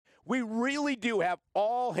We really do have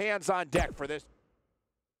all hands on deck for this.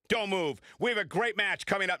 Don't move. We have a great match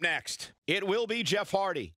coming up next. It will be Jeff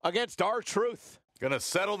Hardy against R-Truth. Gonna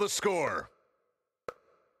settle the score.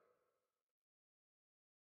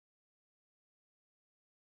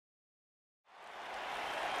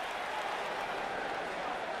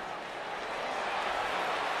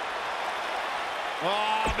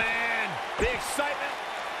 Oh, man. The excitement.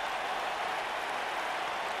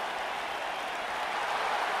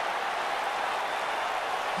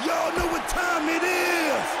 Y'all know what time it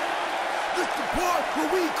is. This the part where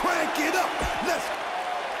we crank it up. Let's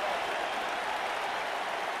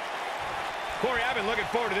Corey, I've been looking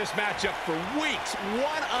forward to this matchup for weeks.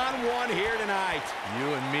 One-on-one here tonight.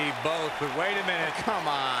 You and me both, but wait a minute. Come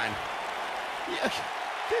on.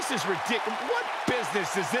 This is ridiculous. What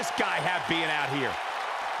business does this guy have being out here?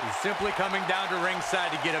 He's simply coming down to ringside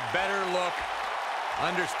to get a better look,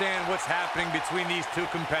 understand what's happening between these two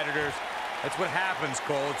competitors. That's what happens,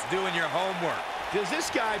 Cole. It's doing your homework. Does this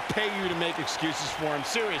guy pay you to make excuses for him?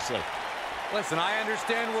 Seriously. Listen, I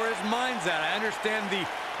understand where his mind's at. I understand the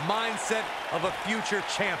mindset of a future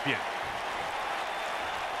champion.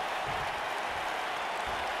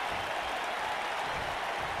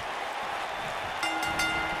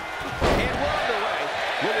 And we're underway.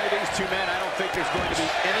 Looking at these two men, I don't think there's going to be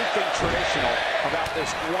anything traditional about this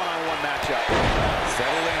one-on-one matchup.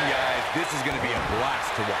 Settle in, guys. This is going to be a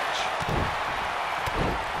blast to watch.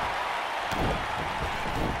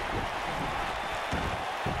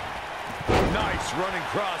 Nice running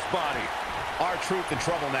crossbody. R-Truth in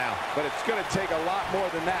trouble now. But it's going to take a lot more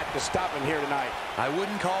than that to stop him here tonight. I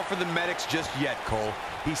wouldn't call for the medics just yet, Cole.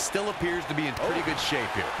 He still appears to be in pretty good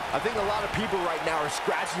shape here. I think a lot of people right now are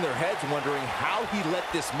scratching their heads wondering how he let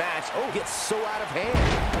this match get so out of hand.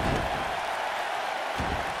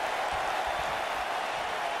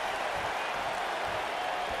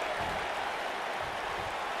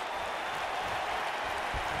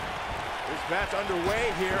 This match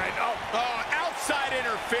underway here, and Outside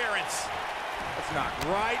interference. that's not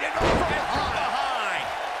right. And From behind.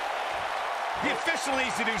 The official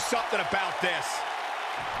needs to do something about this.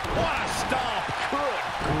 What a stomp. Good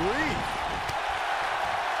grief.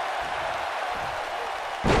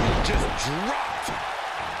 Just dropped.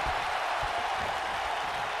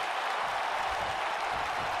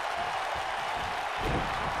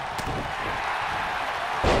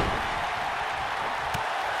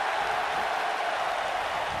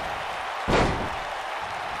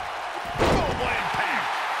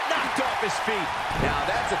 His feet. Now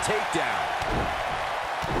that's a takedown.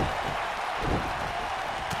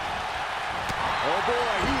 Oh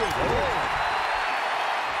boy, he is rolling.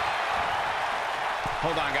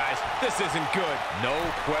 Hold on, guys. This isn't good. No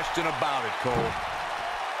question about it, Cole.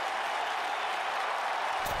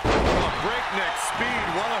 Breakneck speed,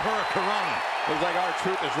 what a hurricanrana. Looks like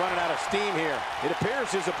R-Truth is running out of steam here. It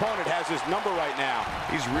appears his opponent has his number right now.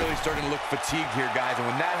 He's really starting to look fatigued here, guys, and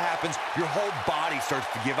when that happens, your whole body starts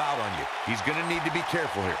to give out on you. He's going to need to be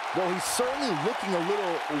careful here. Well, he's certainly looking a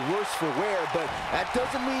little worse for wear, but that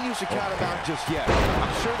doesn't mean you should count him out just yet.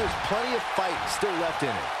 I'm sure there's plenty of fight still left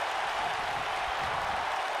in it.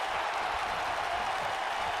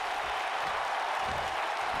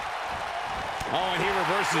 Oh, and he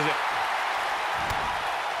reverses it.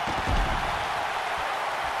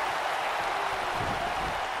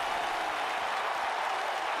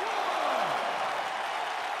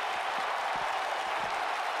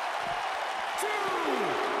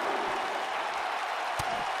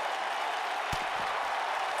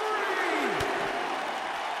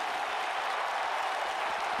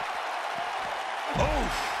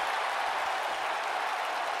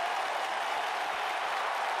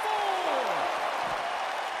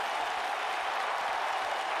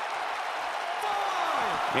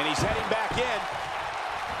 And he's heading back in.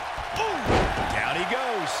 Ooh, down he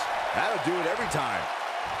goes. That'll do it every time.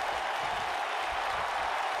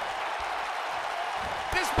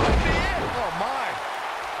 This might be it. Oh, my.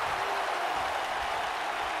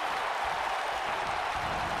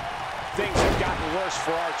 Things have gotten worse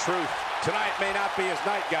for R-Truth. Tonight may not be his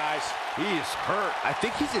night, guys. He is hurt. I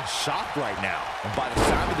think he's in shock right now. And by the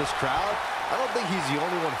sound of this crowd, I don't think he's the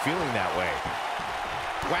only one feeling that way.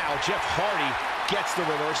 Wow, Jeff Hardy gets the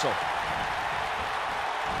reversal.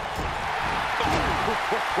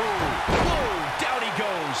 Whoa, down he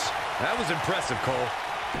goes. That was impressive, Cole.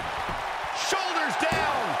 Shoulders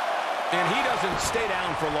down. And he doesn't stay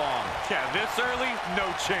down for long. Yeah, this early,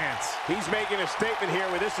 no chance. He's making a statement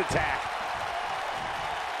here with this attack.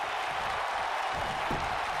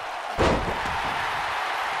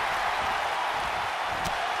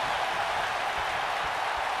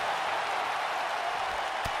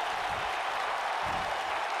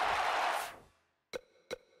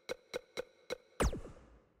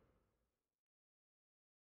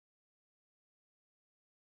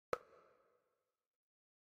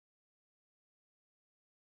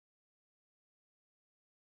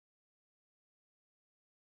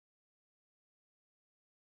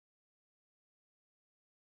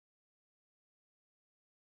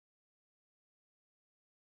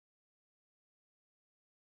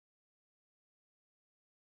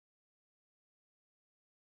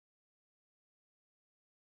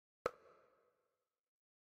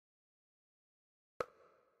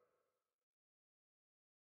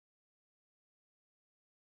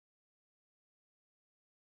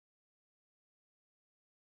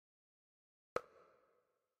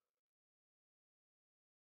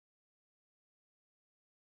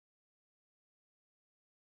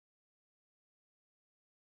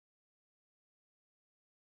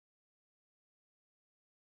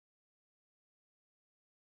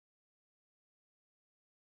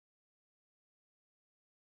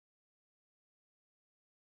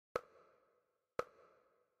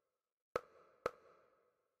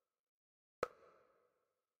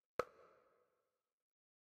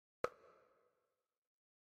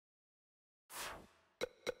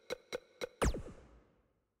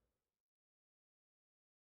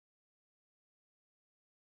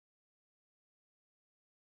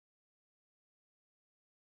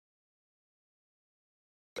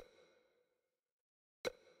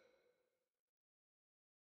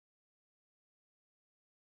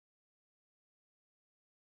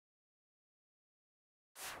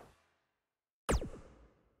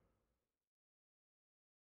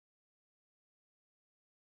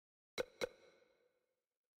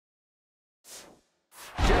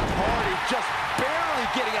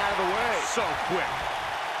 so quick.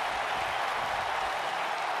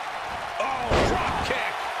 Oh, drop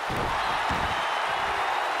kick.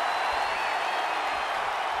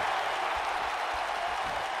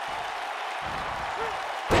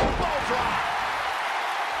 Elbow drop.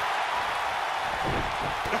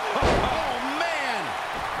 Oh, man.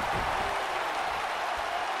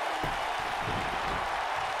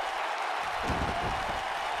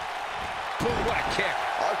 Boom, what a kick.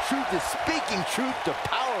 R-Truth is speaking truth to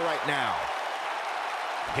power right now.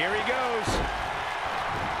 Here he goes.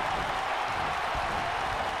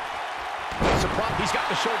 Surprise, he's got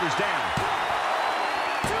the shoulders down.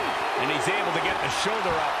 And he's able to get the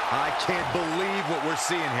shoulder up. I can't believe what we're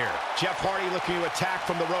seeing here. Jeff Hardy looking to attack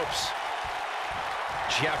from the ropes.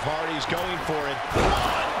 Jeff Hardy's going for it.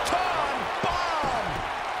 One-ton bomb!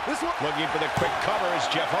 This one Looking for the quick cover is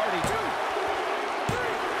Jeff Hardy.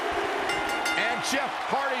 And Jeff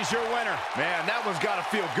Hardy's your winner. Man, that one's got to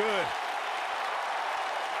feel good.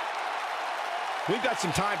 We've got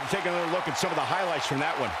some time to take another look at some of the highlights from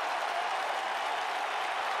that one.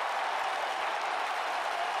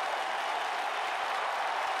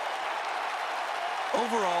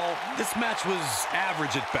 Overall, this match was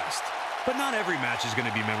average at best. But not every match is going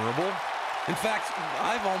to be memorable. In fact,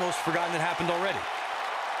 I've almost forgotten it happened already.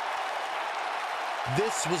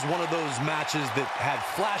 This was one of those matches that had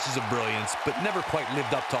flashes of brilliance, but never quite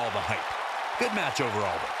lived up to all the hype. Good match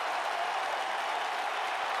overall, though.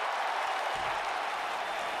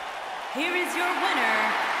 Here is your winner,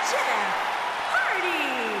 Jeff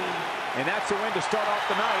Hardy. And that's a win to start off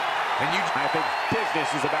the night. And I think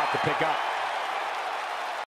business is about to pick up.